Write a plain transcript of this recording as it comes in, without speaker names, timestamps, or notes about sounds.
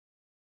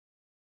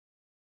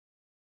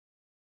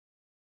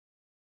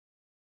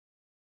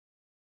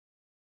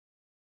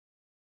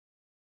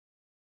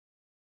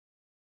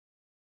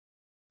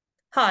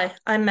Hi,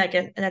 I'm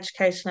Megan, an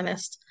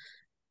educationalist.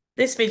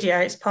 This video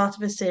is part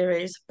of a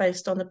series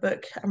based on the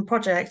book and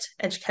project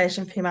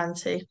Education for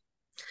Humanity.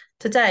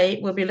 Today,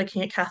 we'll be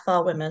looking at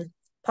Cathar women,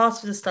 part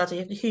of the study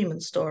of the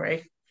human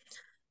story,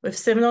 with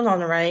Simenon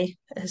Honore, a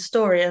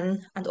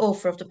historian and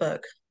author of the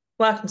book.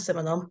 Welcome,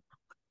 Simenon.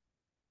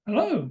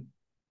 Hello.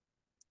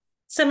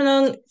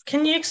 Simenon,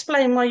 can you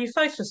explain why you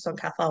focused on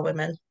Cathar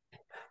women?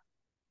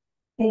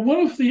 Well,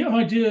 one of the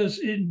ideas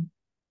in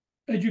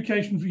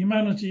Education for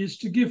Humanity is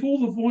to give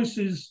all the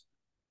voices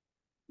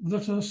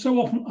that are so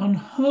often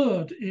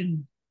unheard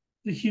in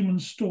the human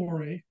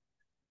story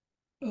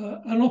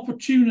an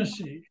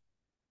opportunity.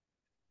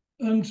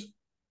 And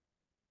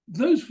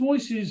those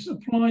voices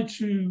apply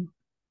to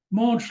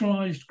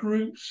marginalized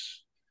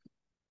groups,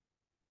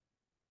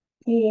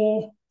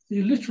 poor, the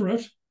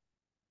illiterate,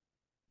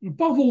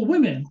 above all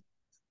women,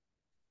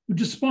 who,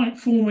 despite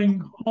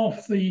forming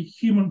half the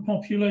human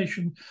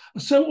population,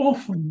 are so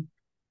often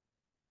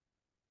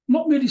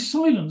not merely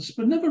silenced,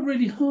 but never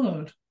really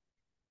heard.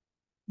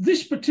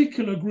 This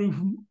particular group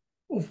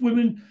of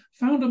women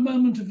found a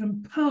moment of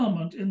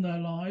empowerment in their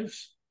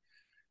lives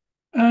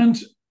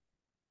and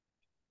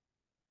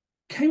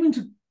came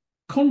into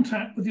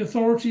contact with the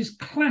authorities,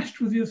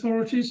 clashed with the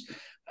authorities,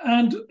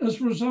 and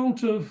as a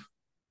result of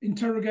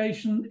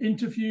interrogation,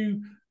 interview,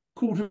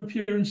 court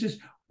appearances,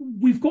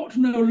 we've got to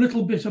know a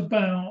little bit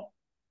about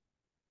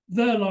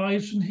their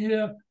lives and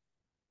hear,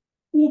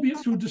 albeit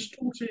through a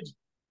distorted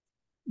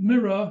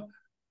mirror,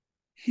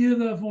 hear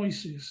their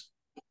voices.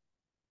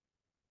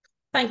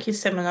 Thank you,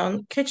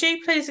 Simenon. Could you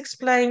please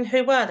explain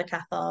who were the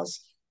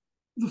Cathars?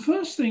 The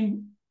first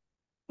thing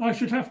I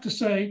should have to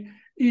say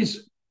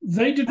is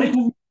they didn't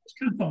call themselves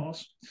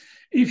Cathars.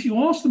 If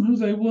you asked them who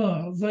they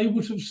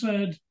would have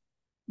said,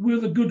 we're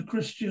the good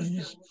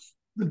Christians,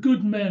 the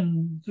good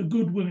men, the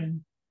good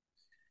women.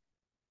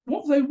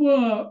 What they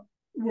were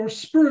a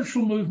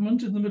spiritual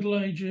movement in the Middle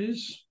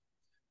Ages,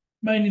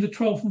 mainly the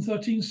 12th and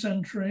 13th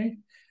century,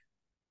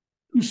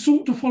 who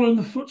sought to follow in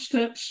the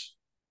footsteps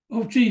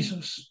of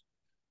Jesus,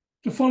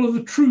 to follow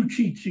the true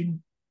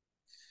teaching.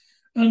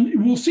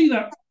 And we'll see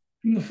that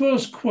in the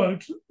first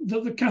quote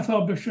that the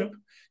Cathar bishop,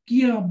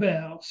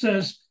 Guillabert,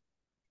 says,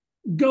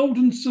 "Gold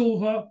and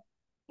silver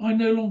I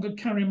no longer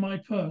carry in my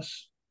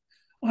purse.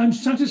 I am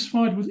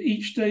satisfied with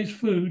each day's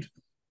food,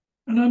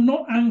 and I'm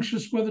not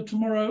anxious whether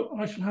tomorrow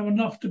I shall have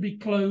enough to be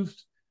clothed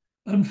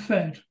and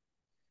fed.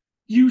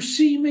 You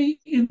see me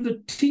in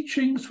the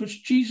teachings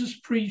which Jesus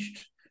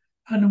preached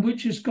and in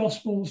which his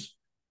gospels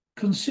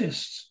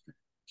consist."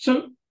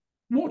 So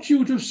what you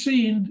would have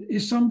seen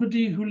is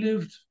somebody who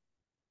lived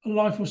a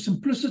life of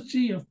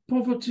simplicity, of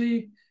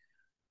poverty,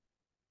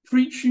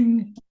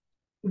 preaching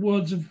the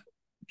words of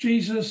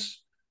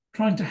Jesus,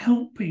 trying to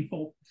help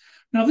people.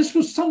 Now, this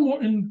was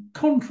somewhat in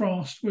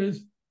contrast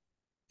with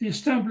the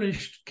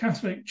established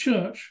Catholic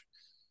Church,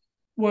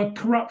 where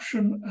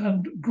corruption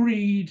and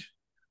greed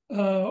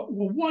were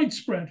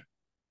widespread.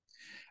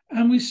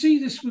 And we see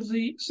this with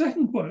the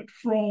second quote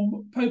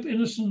from Pope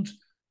Innocent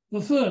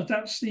III.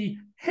 That's the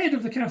head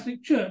of the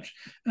Catholic Church.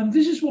 And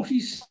this is what he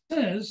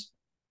says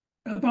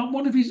about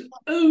one of his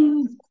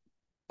own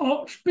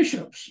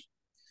archbishops.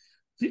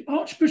 "The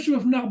Archbishop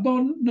of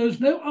Narbonne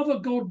knows no other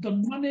God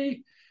than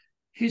money.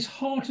 His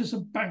heart is a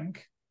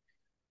bank."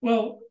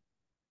 Well,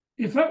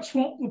 if that's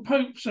what the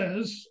Pope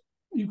says,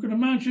 you can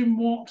imagine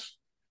what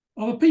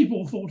other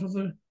people thought of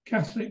the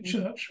Catholic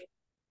Church.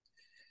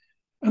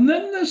 And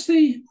then there's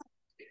the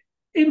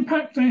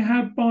impact they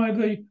had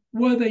by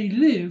where they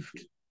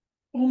lived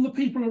on the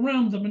people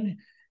around them. And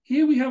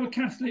here we have a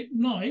Catholic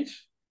knight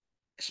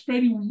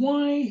explaining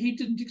why he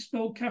didn't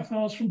expel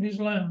Cathars from his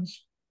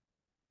lands.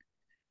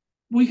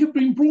 "We have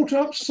been brought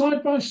up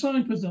side by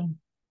side with them.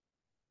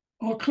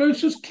 Our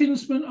closest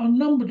kinsmen are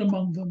numbered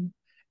among them.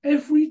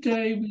 Every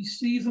day we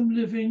see them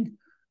living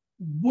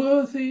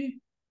worthy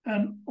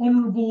and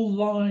honourable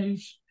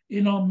lives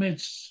in our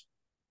midst."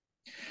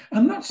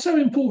 And that's so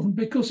important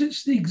because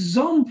it's the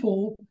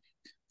example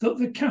that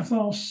the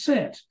Cathars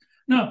set.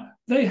 Now,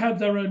 they had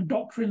their own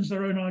doctrines,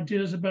 their own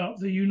ideas about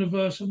the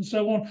universe and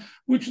so on,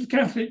 which the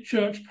Catholic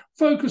Church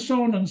focused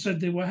on and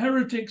said they were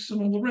heretics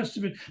and all the rest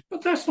of it.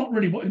 But that's not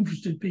really what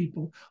interested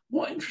people.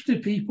 What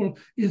interested people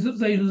is that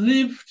they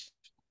lived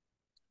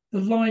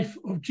the life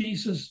of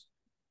Jesus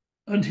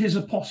and his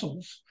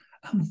apostles.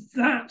 And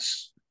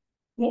that's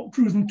what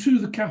drew them to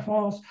the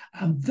Cathars,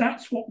 and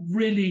that's what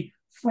really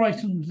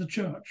frightened the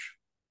church.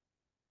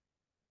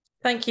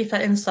 Thank you for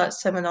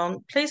insights,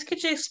 Simenon. Please,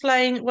 could you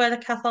explain where the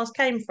Cathars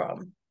came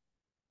from?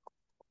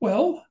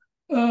 Well,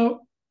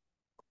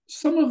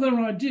 some of their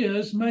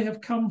ideas may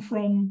have come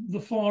from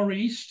the Far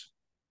East,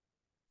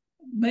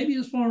 maybe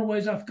as far away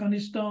as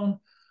Afghanistan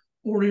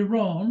or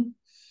Iran.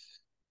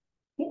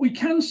 What we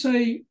can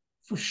say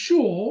for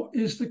sure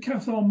is the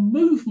Cathar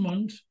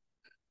movement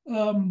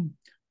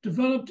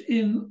developed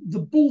in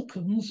the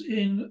Balkans,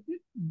 in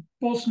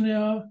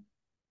Bosnia,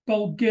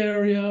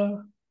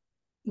 Bulgaria,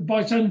 the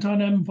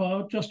Byzantine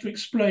Empire. Just to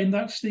explain,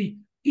 that's the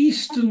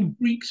Eastern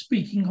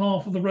Greek-speaking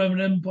half of the Roman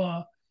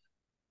Empire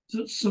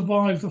that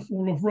survived the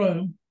fall of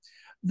Rome.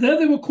 There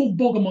they were called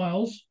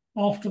Bogomiles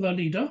after their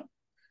leader,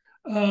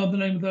 the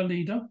name of their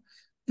leader.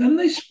 Then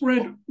they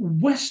spread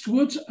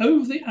westwards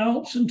over the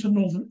Alps into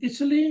northern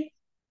Italy,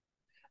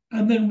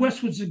 and then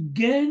westwards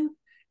again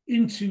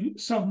into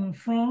southern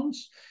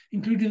France,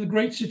 including the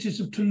great cities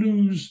of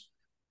Toulouse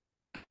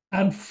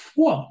and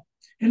Foix,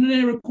 in an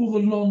area called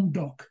the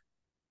Languedoc.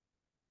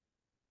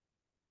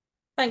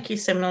 Thank you,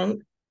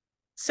 Simon.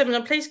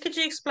 Simon, please could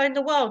you explain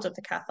the world of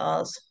the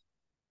Cathars?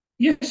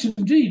 Yes,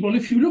 indeed. Well,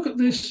 if you look at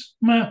this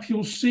map,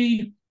 you'll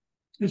see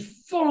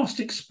this vast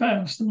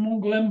expanse, the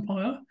Mongol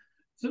Empire,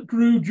 that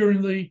grew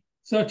during the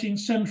 13th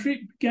century.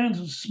 It began as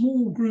a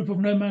small group of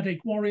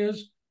nomadic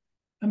warriors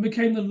and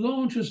became the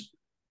largest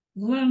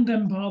land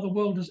empire the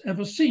world has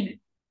ever seen. It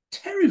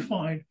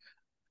terrified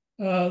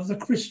the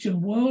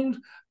Christian world.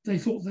 They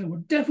thought they were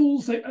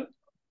devils. They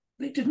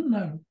didn't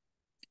know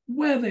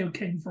where they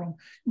came from.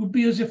 It would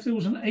be as if there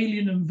was an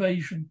alien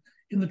invasion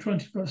in the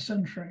 21st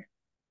century.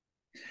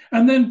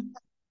 And then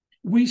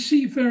we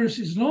see various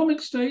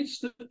Islamic states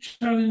that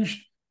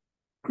challenged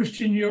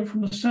Christian Europe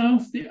from the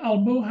south, the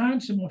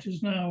Almohads in what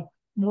is now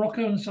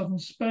Morocco and southern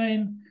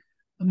Spain,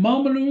 the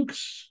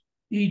Mamelukes,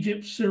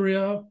 Egypt,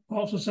 Syria,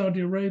 parts of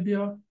Saudi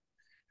Arabia,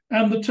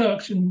 and the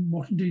Turks in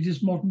what indeed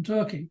is modern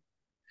Turkey.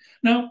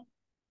 Now,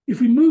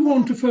 if we move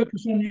on to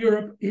focus on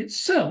Europe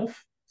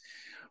itself,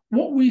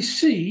 what we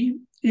see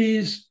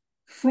is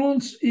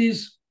France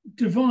is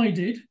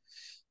divided.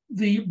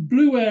 The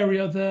blue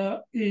area there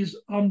is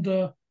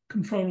under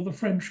control of the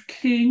French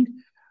king.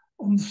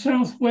 On the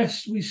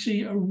southwest, we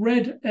see a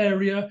red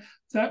area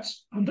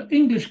that's under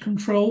English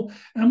control,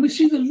 and we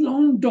see the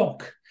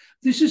Languedoc.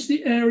 This is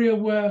the area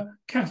where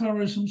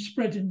Catharism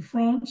spread in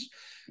France.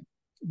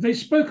 They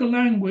spoke a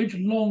language,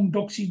 Langue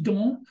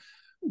d'Occident,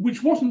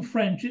 which wasn't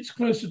French. It's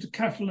closer to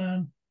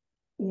Catalan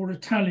or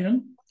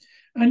Italian.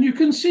 And you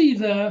can see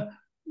there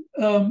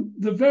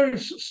the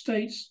various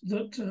states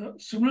that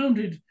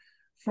surrounded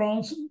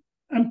France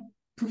and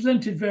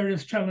presented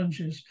various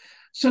challenges.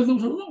 So there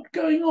was a lot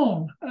going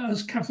on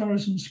as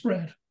Catharism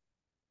spread.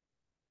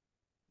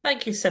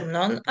 Thank you,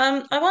 Simon.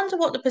 I wonder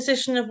what the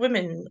position of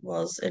women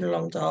was in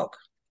Languedoc.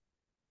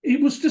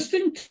 It was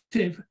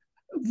distinctive.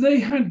 They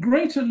had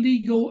greater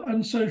legal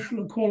and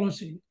social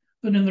equality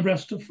than in the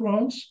rest of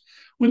France.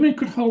 Women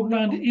could hold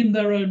land in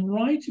their own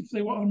right if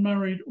they were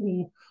unmarried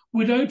or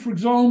widowed. For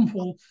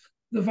example,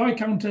 the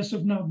Viscountess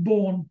of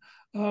Narbonne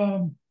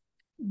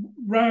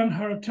ran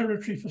her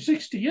territory for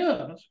 60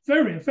 years,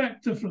 very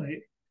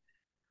effectively.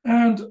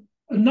 And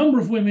a number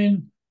of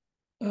women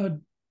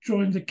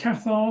joined the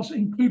Cathars,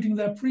 including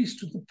their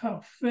priesthood, the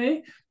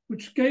Parfait,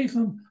 which gave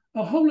them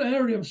a whole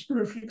area of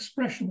spiritual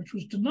expression which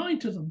was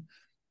denied to them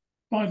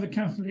by the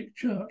Catholic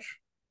Church.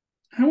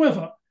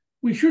 However,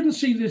 we shouldn't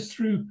see this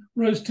through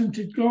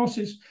rose-tinted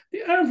glasses.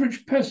 The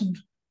average peasant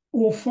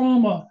or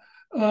farmer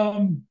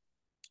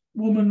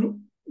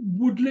woman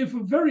would live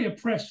a very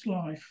oppressed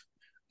life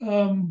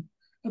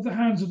at the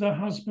hands of their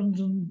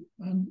husbands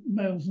and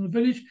males in the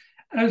village.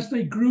 As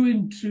they grew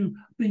into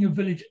being a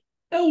village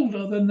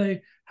elder, then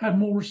they had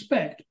more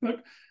respect.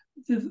 But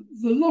the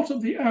lot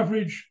of the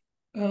average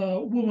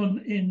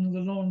woman in the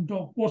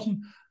Languedoc wasn't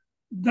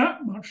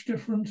that much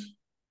different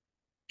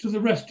to the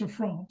rest of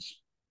France.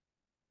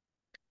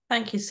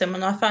 Thank you,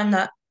 Simon. I find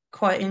that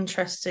quite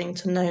interesting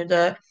to know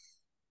that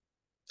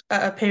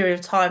at a period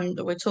of time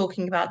that we're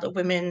talking about that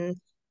women,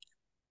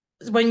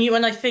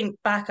 when I think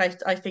back,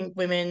 I think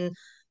women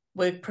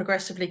were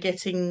progressively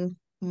getting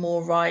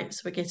more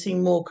rights, we're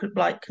getting more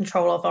like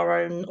control of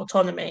our own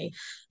autonomy.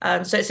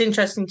 So it's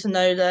interesting to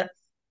know that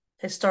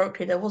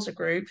historically there was a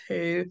group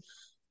who,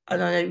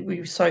 and I know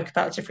we spoke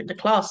about different the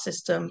class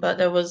system, but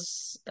there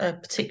was a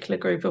particular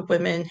group of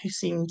women who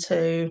seemed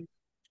to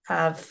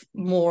have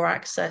more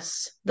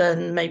access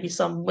than maybe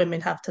some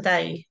women have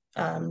today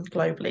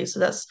globally. So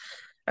that's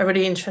a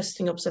really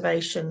interesting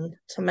observation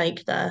to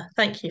make there.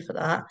 Thank you for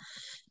that.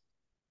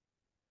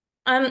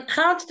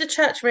 How did the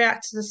church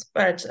react to the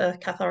spread of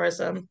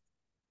Catharism?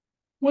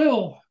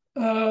 Well,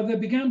 they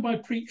began by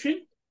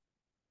preaching.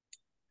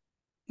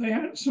 They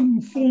had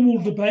some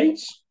formal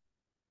debates.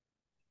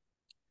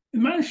 They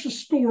managed to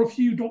score a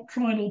few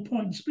doctrinal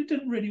points, but it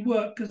didn't really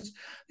work because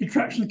the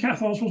attraction of the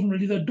Cathars wasn't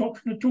really their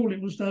doctrine at all.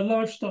 It was their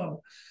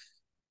lifestyle.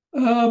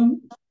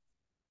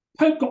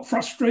 Pope got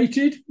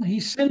frustrated. He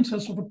sent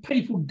a sort of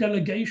papal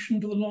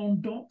delegation to the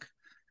Languedoc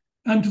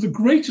and to the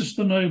greatest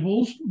of the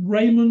nobles,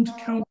 Raymond,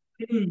 Count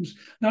of Toulouse.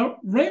 Now,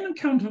 Raymond,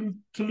 Count of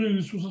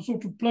Toulouse was a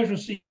sort of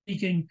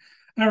pleasure-seeking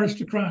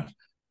aristocrat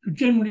who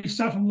generally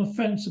sat on the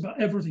fence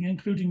about everything,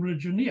 including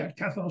religion. He had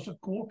Cathars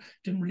at court,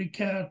 didn't really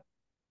care,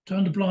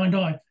 turned a blind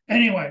eye.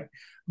 Anyway,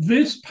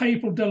 this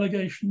papal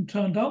delegation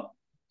turned up,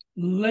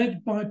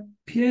 led by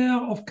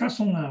Pierre of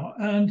Castelnau,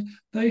 and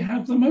they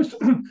had the most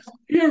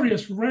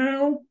furious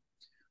row.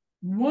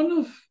 One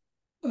of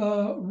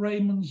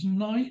Raymond's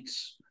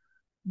knights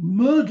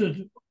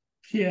murdered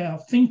Pierre,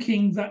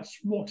 thinking that's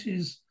what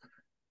his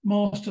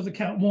master, the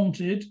Count,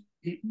 wanted.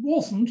 It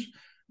wasn't,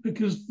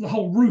 because the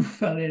whole roof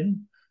fell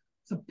in.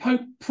 The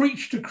Pope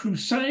preached a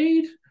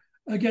crusade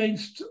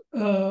against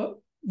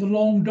the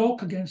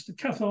Languedoc, against the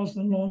Cathars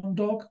in the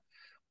Languedoc.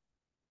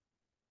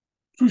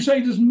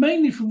 Crusaders,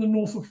 mainly from the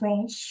north of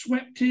France,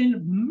 swept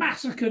in,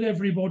 massacred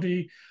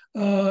everybody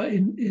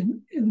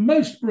in the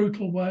most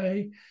brutal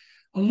way.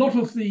 A lot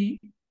of the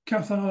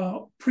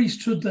Cathar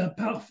priesthood, their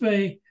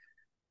parfaits,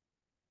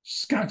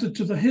 scattered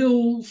to the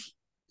hills.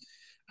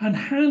 And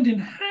hand in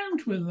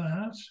hand with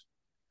that,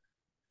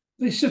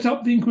 they set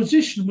up the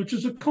Inquisition, which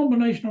is a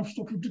combination of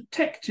sort of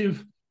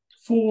detective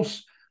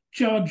force,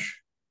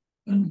 judge,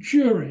 and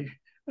jury.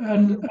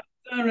 And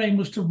their aim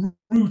was to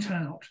root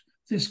out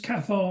this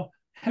Cathar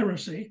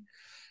heresy.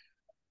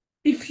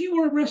 If you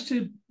were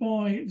arrested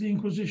by the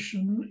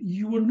Inquisition,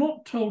 you were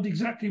not told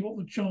exactly what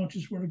the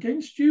charges were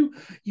against you.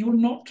 You were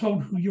not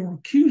told who your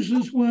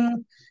accusers were.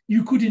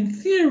 You could, in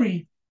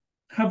theory,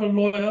 have a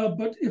lawyer,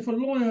 but if a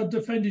lawyer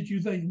defended you,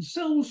 they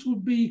themselves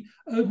would be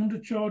open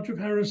to charge of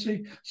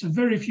heresy. So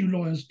very few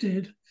lawyers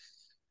did.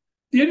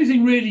 The only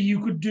thing really you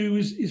could do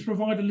is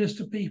provide a list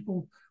of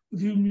people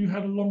with whom you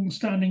had a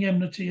long-standing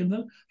enmity and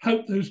that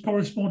hope those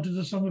corresponded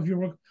to some of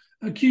your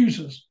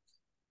accusers.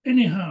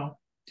 Anyhow,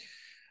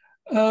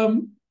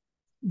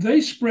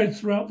 they spread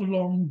throughout the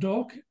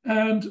Languedoc,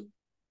 and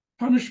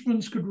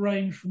punishments could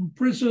range from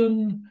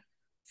prison,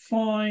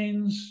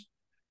 fines,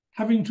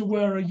 having to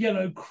wear a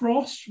yellow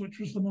cross, which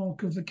was the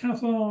mark of the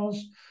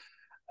Cathars,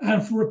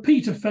 and for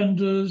repeat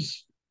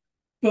offenders,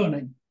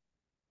 burning.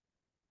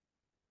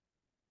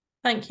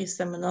 Thank you,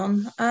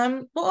 Simonon.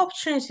 What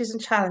opportunities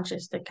and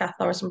challenges did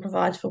Catharism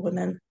provide for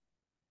women?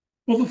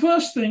 Well, the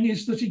first thing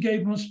is that he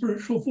gave them a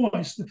spiritual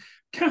voice. The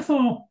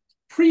Cathar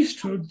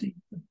priesthood, the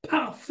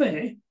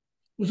parfait,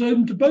 was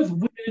open to both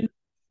women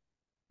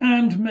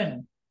and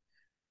men.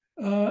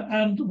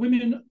 And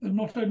women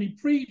not only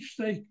preached,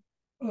 they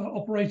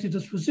operated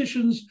as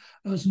physicians,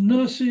 as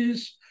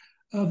nurses.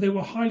 They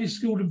were highly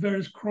skilled in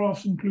various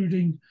crafts,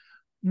 including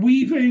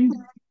weaving.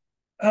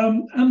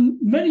 And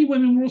many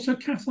women were also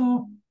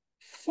Cathar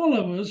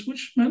followers,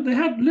 which meant they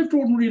had lived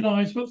ordinary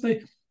lives, but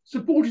they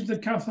supported the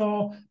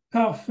Cathar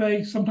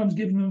parfait, sometimes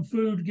giving them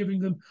food, giving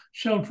them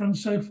shelter, and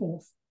so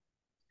forth.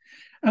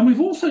 And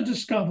we've also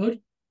discovered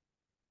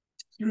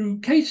through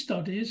case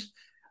studies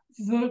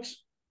that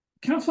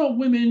Cathar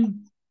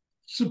women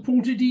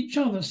supported each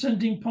other,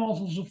 sending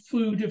parcels of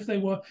food if they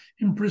were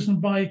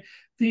imprisoned by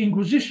the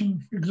Inquisition,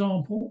 for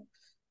example.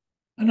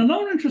 And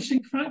another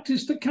interesting fact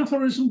is that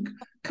Catharism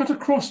cut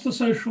across the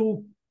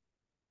social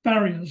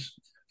barriers.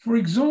 For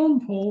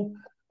example,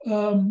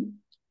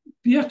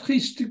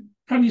 Beatrice de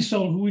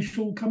Panisol, who we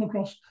shall come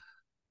across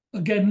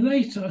again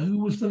later, who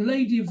was the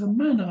lady of the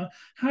manor,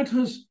 had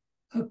her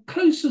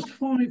closest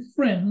 5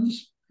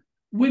 friends,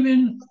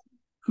 women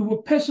who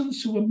were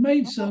peasants, who were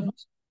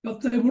maidservants,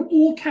 but they were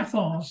all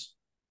Cathars.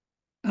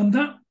 And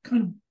that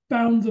kind of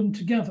bound them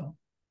together.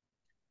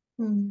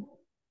 And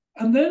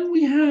then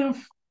we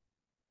have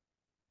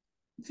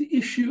the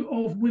issue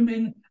of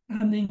women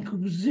and the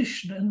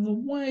Inquisition and the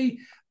way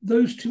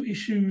those two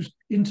issues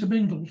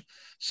intermingled.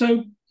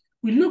 So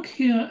we look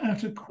here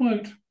at a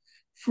quote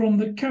from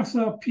the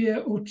Cathar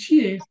Pierre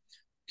Autier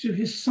to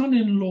his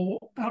son-in-law,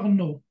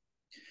 Arnaud.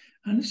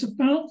 And it's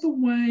about the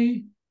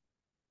way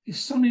his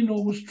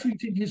son-in-law was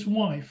treating his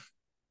wife,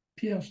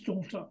 Pierre's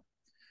daughter.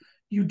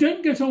 "You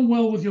don't get on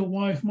well with your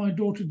wife, my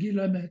daughter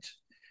Guillemette.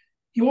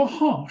 You are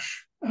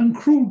harsh and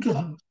cruel to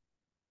her,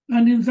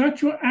 and in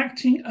that you're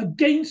acting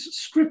against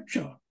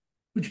Scripture,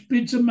 which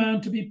bids a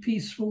man to be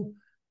peaceful,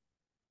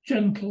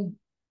 gentle,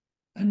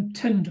 and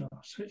tender."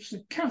 So it's the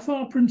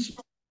Cathar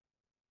principle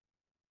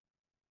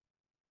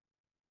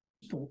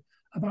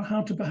about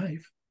how to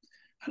behave.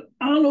 And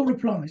Arnaud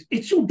replies,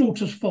 "It's your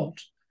daughter's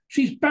fault.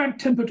 She's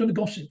bad-tempered and a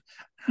gossip.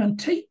 And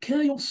take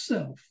care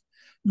yourself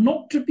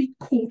not to be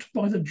caught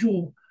by the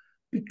jaw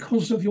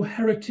because of your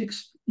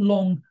heretic's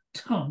long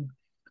tongue."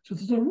 So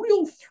there's a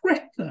real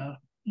threat there.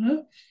 You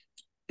know?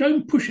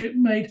 Don't push it,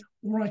 maid,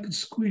 or I could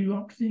squeal you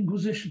up to the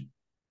Inquisition.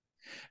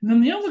 And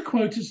then the other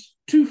quote is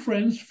 2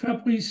 friends,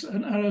 Fabrice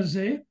and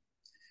Arazé.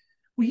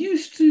 "We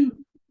used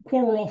to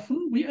quarrel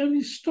often. We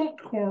only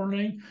stopped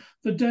quarreling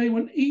the day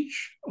when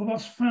each of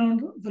us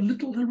found the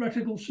little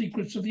heretical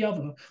secrets of the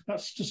other."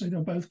 That's to say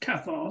they're both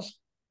Cathars,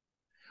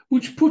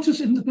 "which put us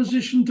in the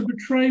position to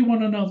betray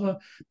one another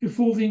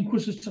before the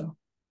Inquisitor.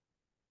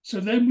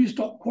 So then we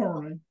stopped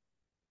quarreling."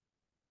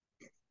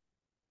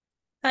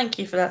 Thank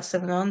you for that,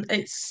 Simonon.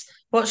 It's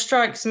what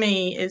strikes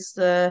me is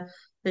the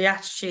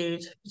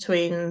attitude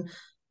between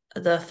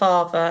the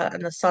father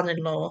and the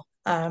son-in-law,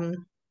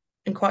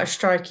 and quite a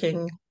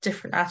striking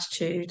different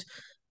attitude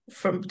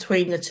from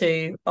between the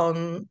two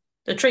on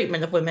the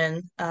treatment of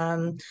women,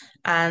 and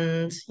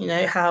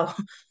how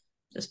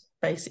just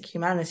basic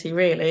humanity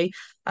really.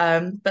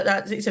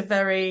 But it's a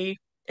very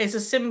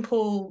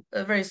simple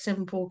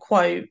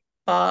quote,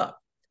 but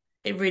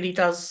it really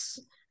does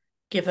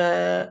give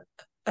an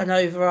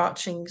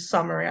overarching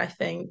summary. I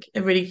think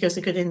it really gives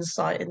a good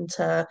insight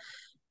into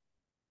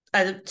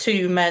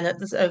 2 men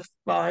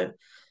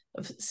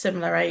of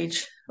similar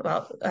age,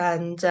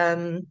 and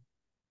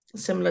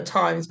similar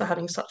times, but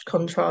having such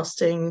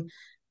contrasting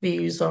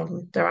views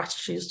on their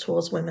attitudes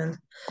towards women.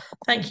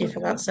 Thank you for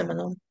that, Okay.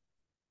 Simon.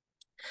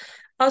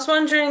 I was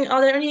wondering,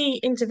 are there any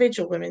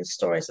individual women's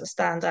stories that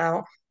stand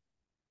out?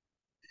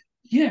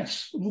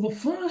 Yes. Well, the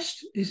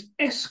first is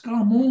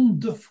Esclarmonde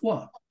de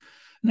Foix.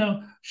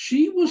 Now,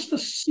 she was the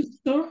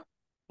sister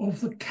of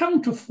the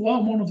Count of Foix,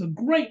 one of the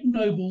great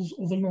nobles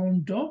of the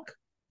Languedoc.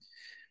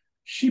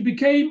 She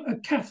became a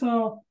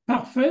Cathar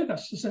parfait,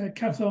 that's to say, a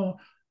Cathar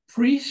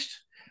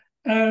priest,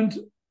 and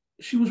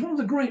she was one of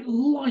the great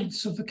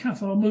lights of the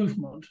Cathar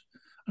movement,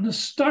 an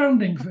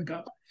astounding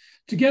figure.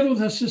 Together with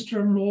her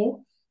sister-in-law,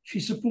 she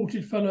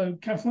supported fellow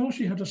Cathar.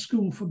 She had a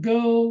school for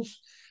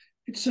girls.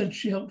 It said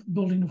she helped the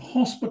building of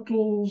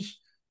hospitals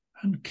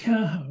and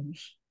care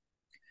homes.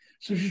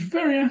 So she's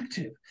very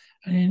active.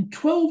 And in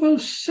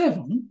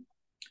 1207,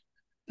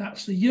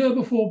 that's the year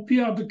before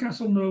Pierre de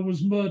Castelnau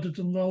was murdered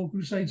and the whole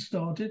crusade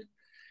started,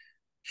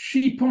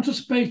 she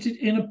participated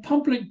in a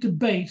public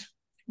debate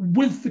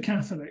with the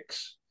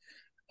Catholics.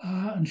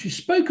 And she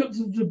spoke at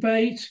the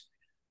debate,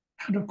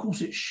 and of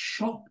course it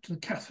shocked the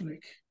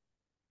Catholic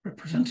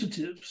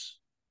representatives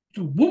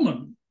that a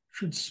woman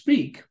should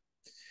speak.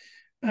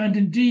 And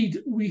indeed,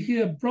 we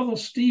hear Brother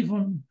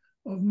Stephen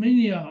of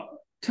Mignard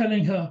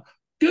telling her,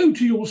 "Go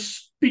to your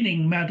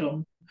spinning,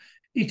 madam.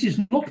 It is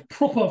not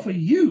proper for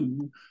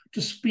you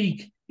to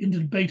speak in a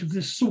debate of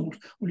this sort."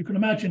 Well, you can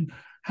imagine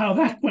how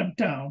that went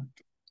down.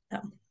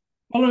 Yeah.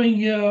 Following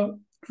year,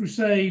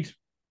 crusade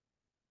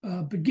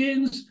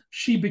begins.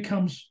 She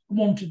becomes a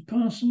wanted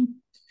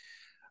person.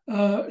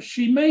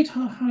 She made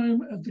her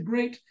home at the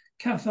great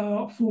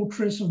Cathar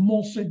fortress of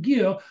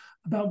Montségur,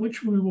 about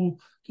which we will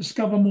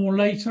discover more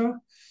later,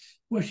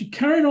 where she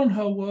carried on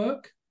her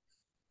work.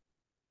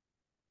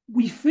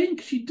 We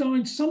think she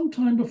died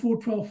sometime before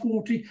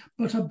 1240,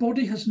 but her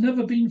body has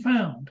never been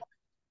found,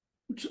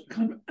 which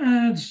kind of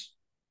adds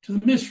to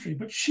the mystery.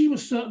 But she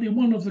was certainly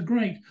one of the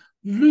great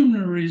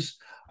luminaries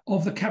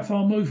of the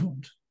Cathar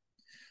movement.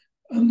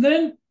 And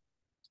then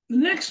the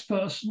next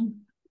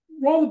person,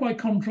 rather by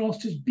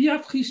contrast, is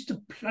Béatrice de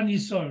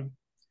Planissol,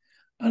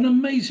 an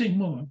amazing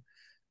woman.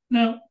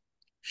 Now,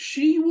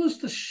 she was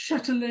the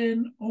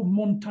chatelaine of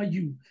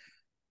Montaillou.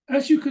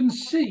 As you can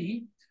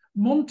see,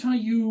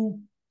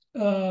 Montaillou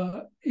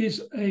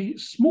is a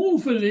small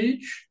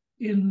village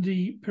in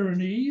the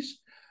Pyrenees,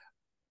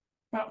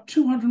 about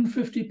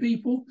 250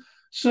 people.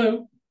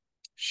 So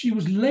she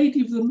was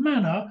lady of the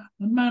manor.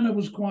 The manor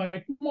was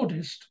quite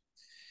modest.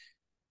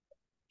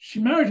 She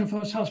married her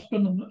first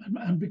husband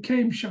and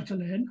became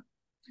chatelaine.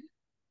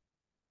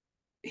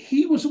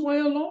 He was away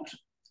a lot,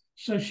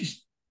 so she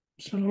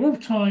spent a lot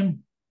of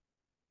time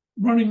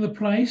running the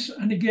place,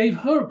 and it gave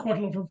her quite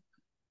a lot of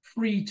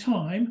free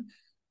time.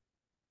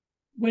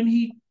 When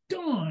he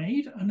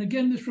died, and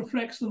again this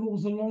reflects the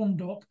laws of the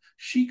Languedoc,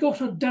 she got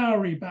her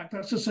dowry back.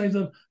 That's to say,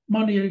 the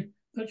money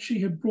that she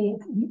had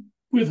brought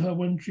with her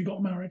when she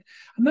got married,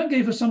 and that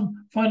gave her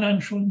some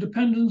financial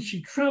independence.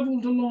 She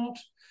traveled a lot.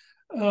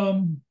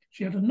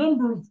 She had a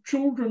number of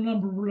children, a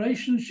number of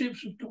relationships.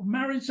 She got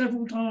married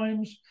several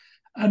times,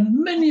 and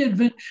many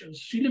adventures.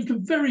 She lived a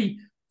very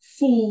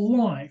full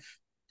life.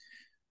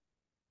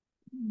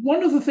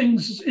 One of the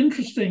things that's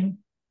interesting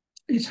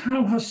is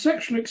how her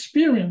sexual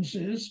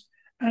experiences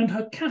and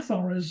her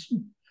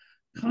Catharism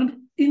kind of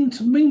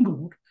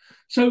intermingled.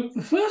 So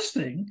the first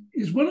thing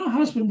is, when her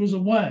husband was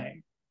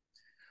away,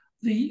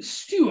 the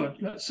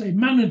steward, let's say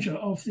manager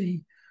of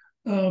the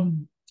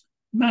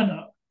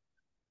manor,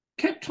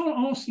 kept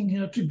on asking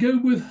her to go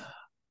with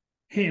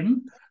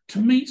him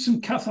to meet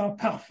some Cathar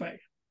parfait.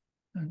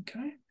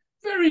 Okay,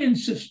 very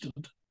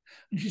insistent.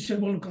 And she said,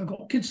 "Well, look, I've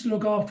got kids to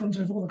look after and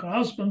so forth, I've got a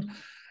husband."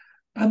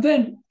 And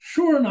then,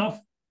 sure enough,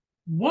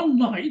 one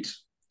night,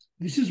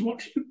 this is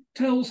what she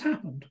tells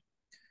happened.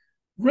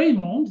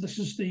 Raymond, this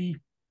is the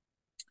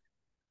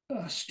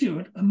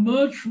steward,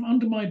 emerged from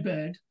under my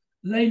bed,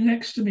 lay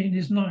next to me in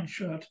his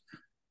nightshirt,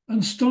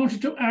 and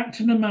started to act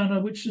in a manner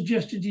which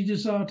suggested he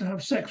desired to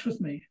have sex with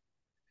me.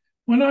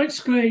 When I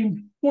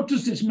exclaimed, "What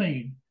does this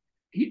mean?"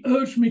 he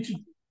urged me to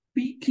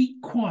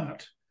keep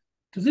quiet.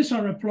 To this I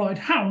replied,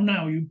 "How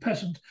now, you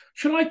peasant?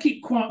 Shall I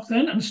keep quiet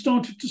then?" and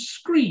started to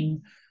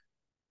scream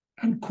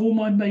and call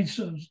my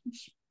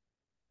maidservants.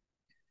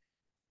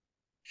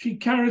 She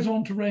carries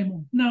on to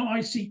Raymond. "Now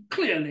I see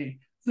clearly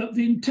that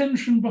the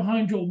intention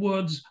behind your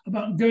words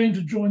about going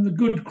to join the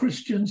good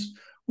Christians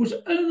was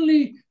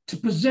only to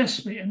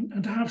possess me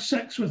and to have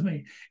sex with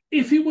me.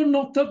 If it were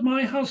not that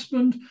my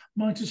husband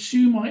might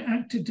assume I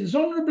acted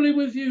dishonorably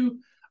with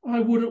you, I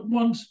would at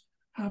once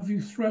have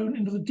you thrown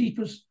into the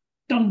deepest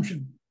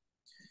dungeon."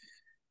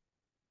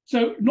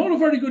 So not a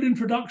very good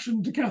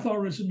introduction to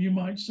Catharism, you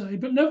might say,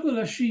 but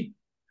nevertheless, she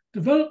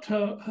developed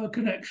her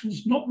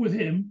connections, not with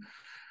him,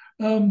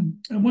 and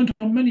went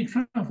on many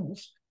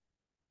travels.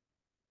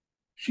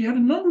 She had a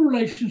number of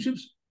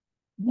relationships,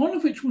 one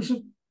of which was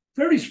a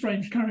very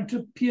strange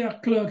character, Pierre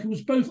Clerc, who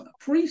was both a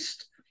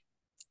priest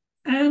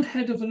and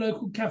head of the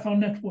local Cathar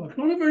network.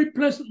 Not a very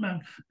pleasant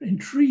man, but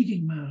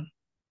intriguing man.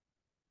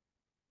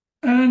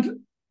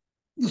 And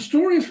the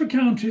story is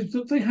recounted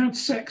that they had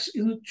sex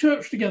in the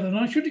church together. And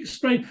I should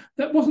explain,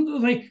 that wasn't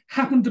that they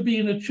happened to be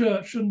in a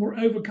church and were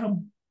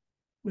overcome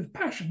with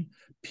passion.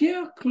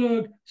 Pierre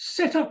Clergue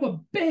set up a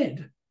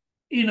bed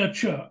in a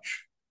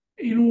church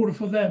in order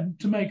for them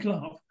to make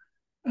love.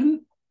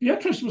 And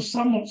Beatrice was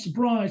somewhat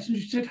surprised, and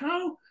she said,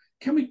 "How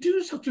can we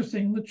do such a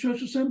thing in the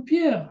Church of St.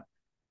 Pierre?"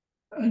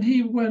 And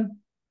he went,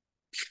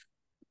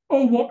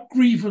 "Oh, what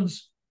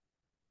grievance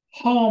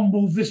harm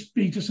will this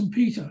be to St.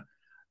 Peter?"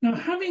 Now,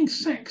 having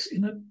sex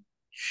in a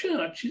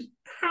church is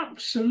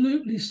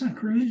absolutely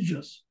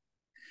sacrilegious.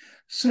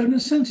 So in a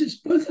sense, it's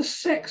both a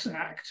sex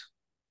act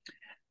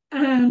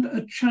and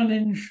a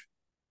challenge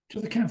to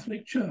the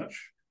Catholic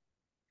Church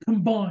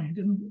combined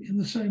in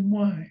the same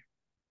way.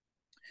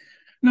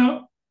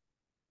 Now,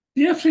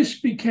 Beatrice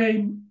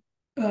became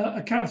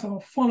a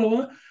Cathar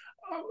follower.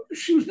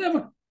 She was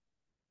never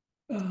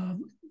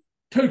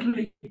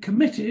totally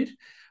committed.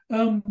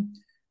 And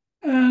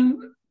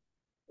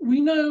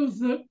we know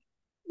that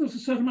there was a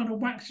certain amount of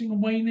waxing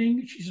and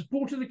waning. She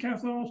supported the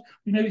Cathars.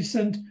 We know he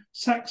sent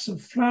sacks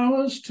of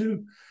flour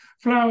to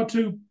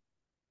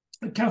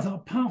a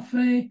Cathar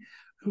parfait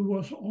who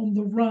was on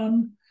the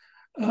run.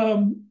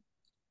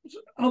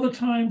 Other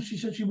times she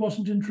said she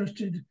wasn't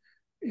interested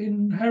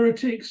in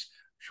heretics.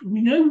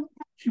 We know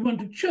she went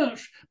to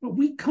church, but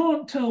we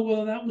can't tell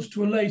whether that was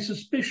to allay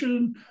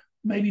suspicion,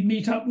 maybe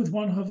meet up with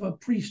one of her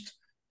priest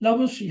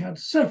lovers. She had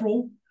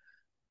several.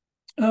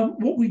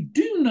 What we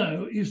do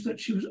know is that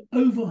she was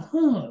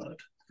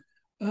overheard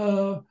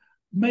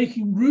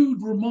making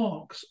rude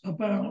remarks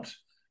about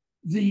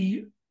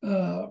the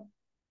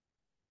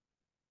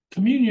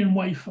communion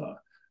wafer,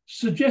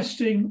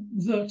 suggesting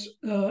that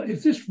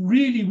if this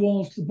really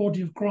was the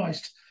body of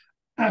Christ,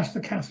 as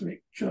the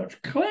Catholic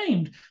Church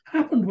claimed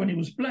happened when he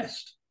was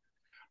blessed,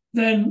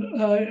 then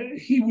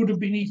he would have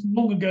been eaten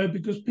long ago,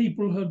 because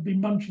people had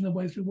been munching their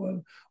way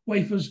through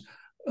wafers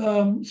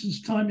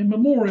since time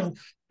immemorial.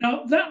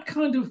 Now, that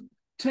kind of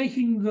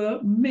taking the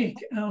mick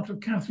out of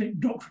Catholic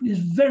doctrine is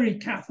very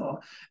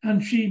Cathar,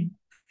 and she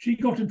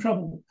got in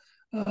trouble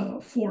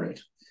for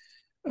it.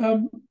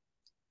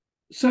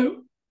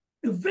 So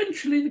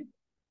eventually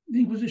the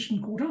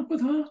Inquisition caught up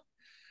with her.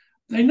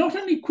 They not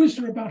only quizzed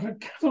her about her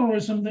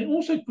Catharism, they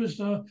also quizzed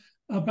her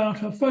about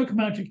her folk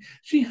magic.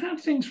 She had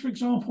things, for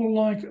example,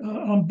 like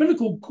an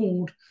umbilical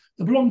cord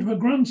that belonged to her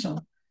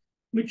grandson,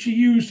 which she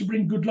used to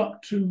bring good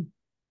luck to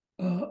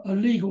a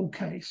legal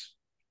case.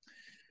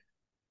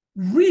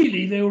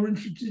 Really, they were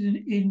interested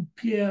in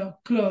Pierre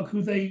Clergue,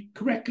 who they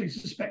correctly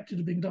suspected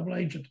of being a double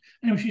agent.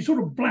 Anyway, she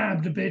sort of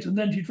blabbed a bit, and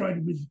then she tried to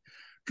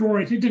withdraw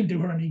it. It didn't do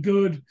her any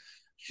good.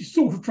 She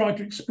sort of tried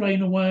to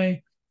explain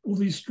away all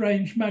these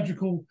strange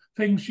magical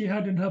things she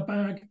had in her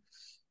bag.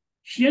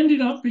 She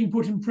ended up being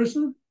put in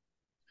prison.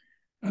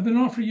 And then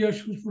after a year,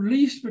 she was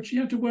released, but she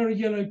had to wear a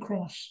yellow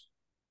cross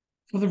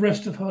for the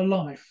rest of her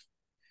life.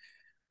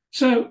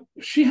 So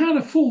she had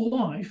a full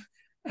life,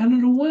 and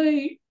in a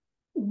way,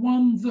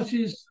 one that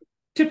is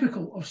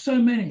typical of so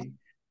many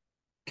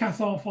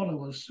Cathar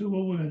followers who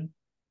were women.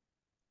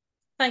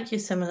 Thank you,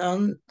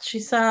 Simenon. She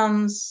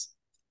sounds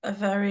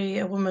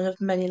a woman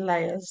of many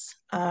layers,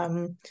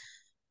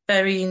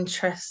 very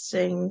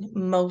interesting,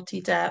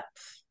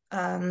 multi-depth,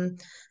 and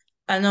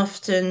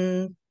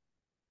often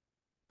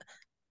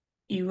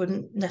you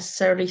wouldn't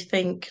necessarily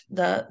think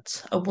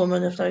that a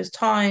woman of those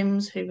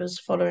times who was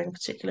following a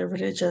particular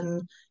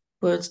religion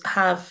would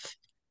have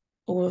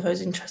all of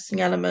those interesting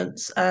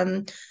elements.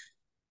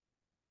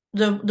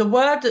 The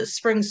word that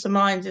springs to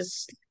mind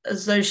is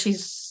as though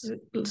she's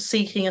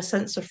seeking a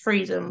sense of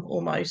freedom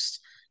almost.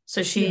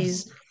 So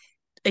she's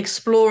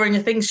exploring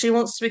the things she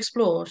wants to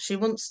explore. She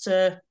wants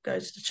to go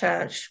to the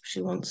church.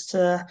 She wants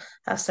to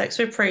have sex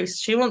with priests.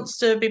 She wants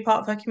to be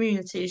part of her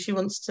community. She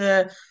wants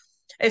to.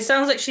 It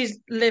sounds like she's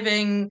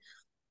living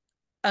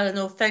an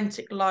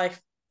authentic life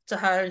to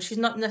her, and she's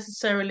not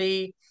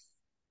necessarily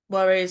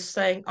worried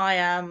saying, "I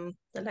am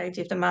the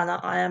lady of the manor.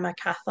 I am a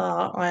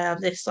Cathar. I am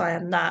this. I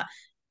am that."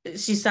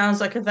 She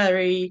sounds like a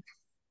very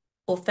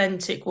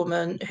authentic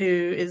woman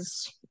who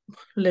is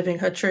living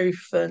her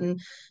truth and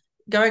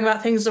going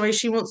about things the way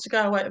she wants to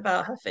go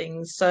about her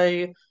things.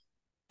 So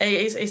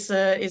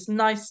it's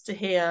nice to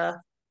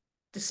hear,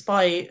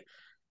 despite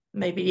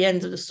maybe the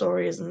end of the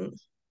story isn't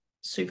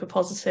super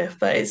positive,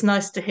 but it's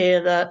nice to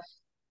hear that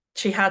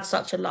she had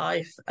such a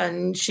life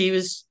and she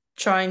was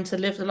trying to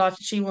live the life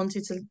that she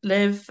wanted to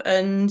live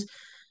and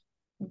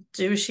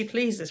do as she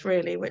pleases,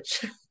 really,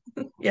 which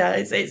yeah,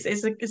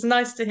 it's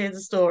nice to hear the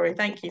story.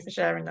 Thank you for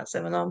sharing that,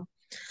 Simon.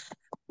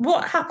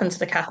 What happened to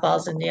the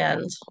Cathars in the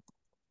end?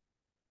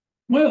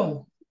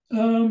 Well,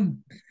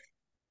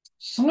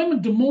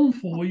 Simon de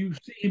Montfort, you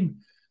see him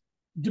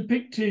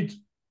depicted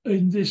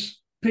in this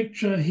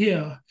picture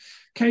here,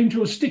 came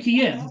to a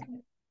sticky end.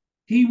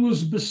 He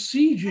was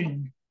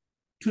besieging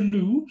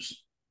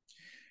Toulouse,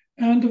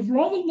 and a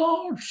rather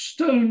large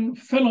stone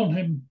fell on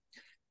him,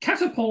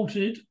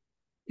 catapulted,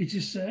 it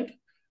is said,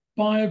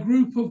 by a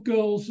group of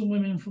girls and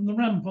women from the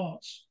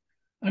ramparts,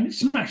 and it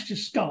smashed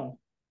his skull.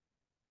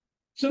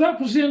 So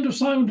that was the end of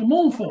Simon de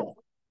Montfort.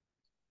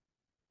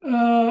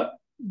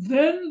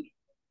 Then,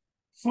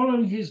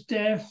 following his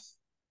death,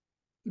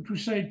 the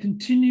crusade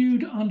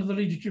continued under the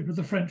leadership of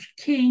the French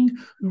king,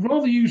 who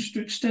rather used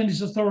to extend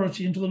his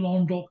authority into the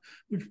Languedoc,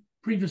 which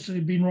previously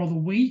had been rather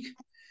weak.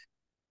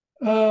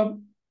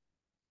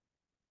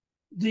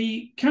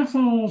 The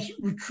Cathars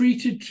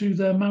retreated to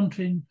their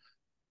mountain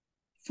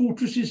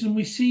fortresses, and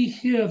we see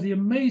here the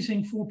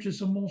amazing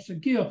fortress of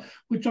Montségur,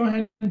 which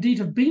I indeed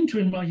have been to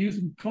in my youth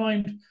and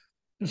climbed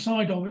the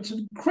side of. It's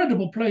an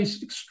incredible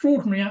place,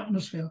 extraordinary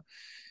atmosphere,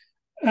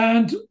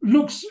 and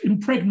looks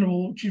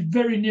impregnable, which it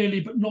very nearly,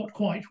 but not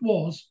quite,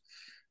 was.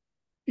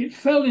 It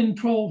fell in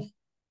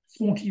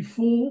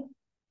 1244.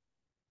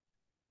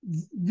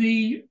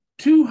 The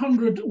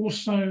 200 or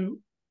so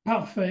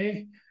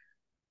parfaits,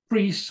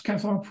 priests,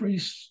 Cathar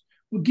priests,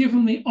 were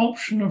given the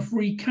option of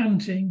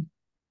recanting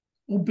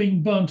or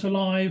being burnt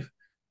alive,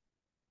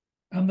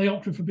 and they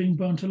opted for being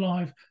burnt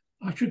alive.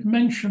 I should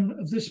mention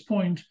at this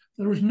point,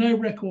 there is no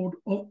record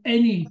of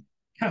any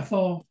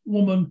Cathar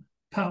woman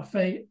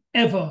parfait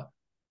ever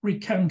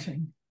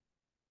recanting.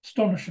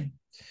 Astonishing.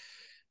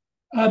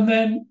 And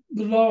then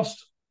the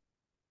last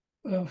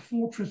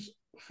fortress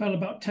fell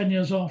about 10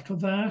 years after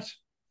that.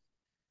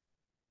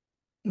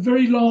 The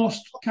very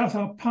last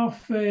Cathar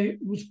parfait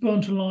was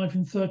burnt alive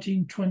in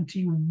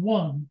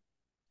 1321.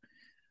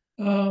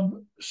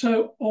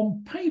 So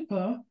on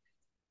paper,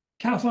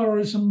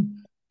 Catharism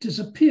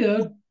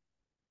disappeared,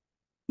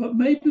 but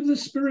maybe the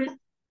spirit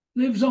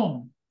lives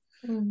on.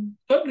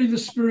 Certainly the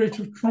spirit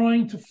of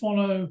trying to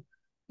follow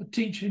the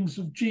teachings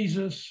of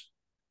Jesus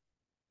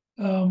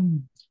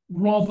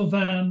rather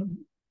than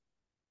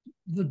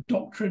the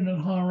doctrine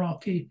and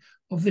hierarchy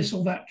of this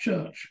or that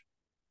church.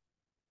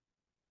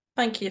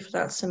 Thank you for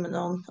that,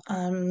 Simonon.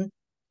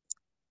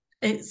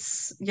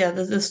 It's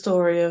the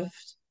story of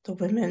the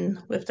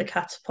women with the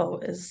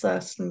catapult is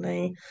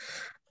certainly,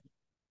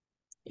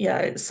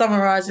 it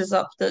summarizes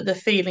up the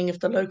feeling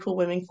of the local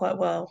women quite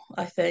well,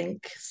 I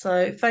think.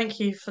 So thank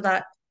you for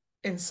that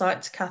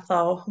insight to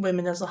Cathar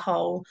women as a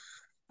whole.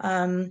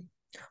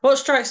 What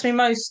strikes me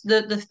most,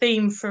 the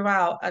theme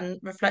throughout, and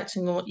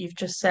reflecting on what you've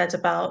just said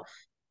about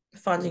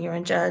finding your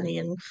own journey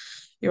and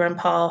your own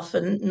path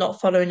and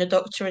not following a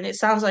doctrine. It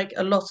sounds like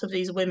a lot of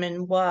these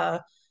women were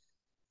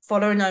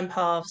following their own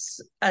paths,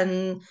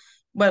 and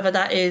whether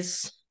that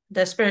is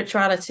their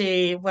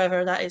spirituality,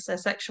 whether that is their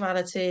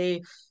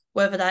sexuality,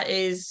 whether that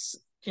is,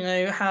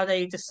 how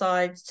they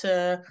decide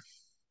to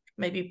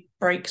maybe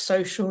break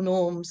social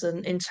norms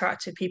and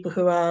interact with people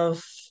who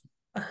have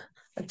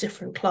a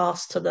different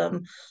class to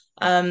them.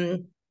 I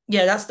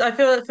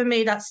feel like for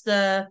me that's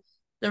the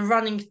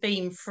running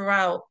theme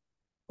throughout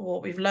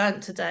what we've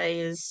learned today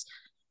is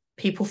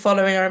people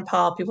following their own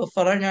path, people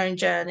following their own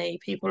journey,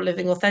 people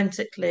living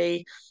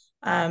authentically,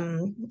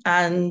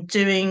 and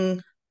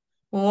doing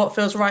what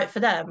feels right for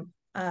them.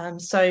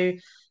 So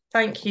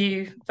thank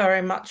you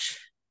very much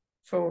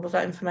for all of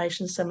that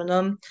information,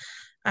 Simonon.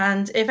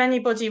 And if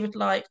anybody would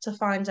like to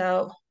find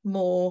out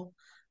more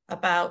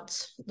about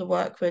the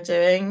work we're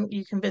doing,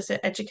 you can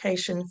visit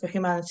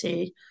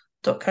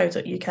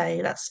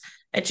educationforhumanity.co.uk. That's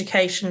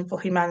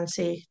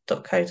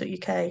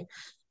educationforhumanity.co.uk.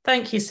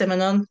 Thank you,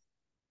 Simonon.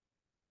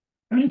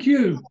 Thank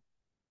you.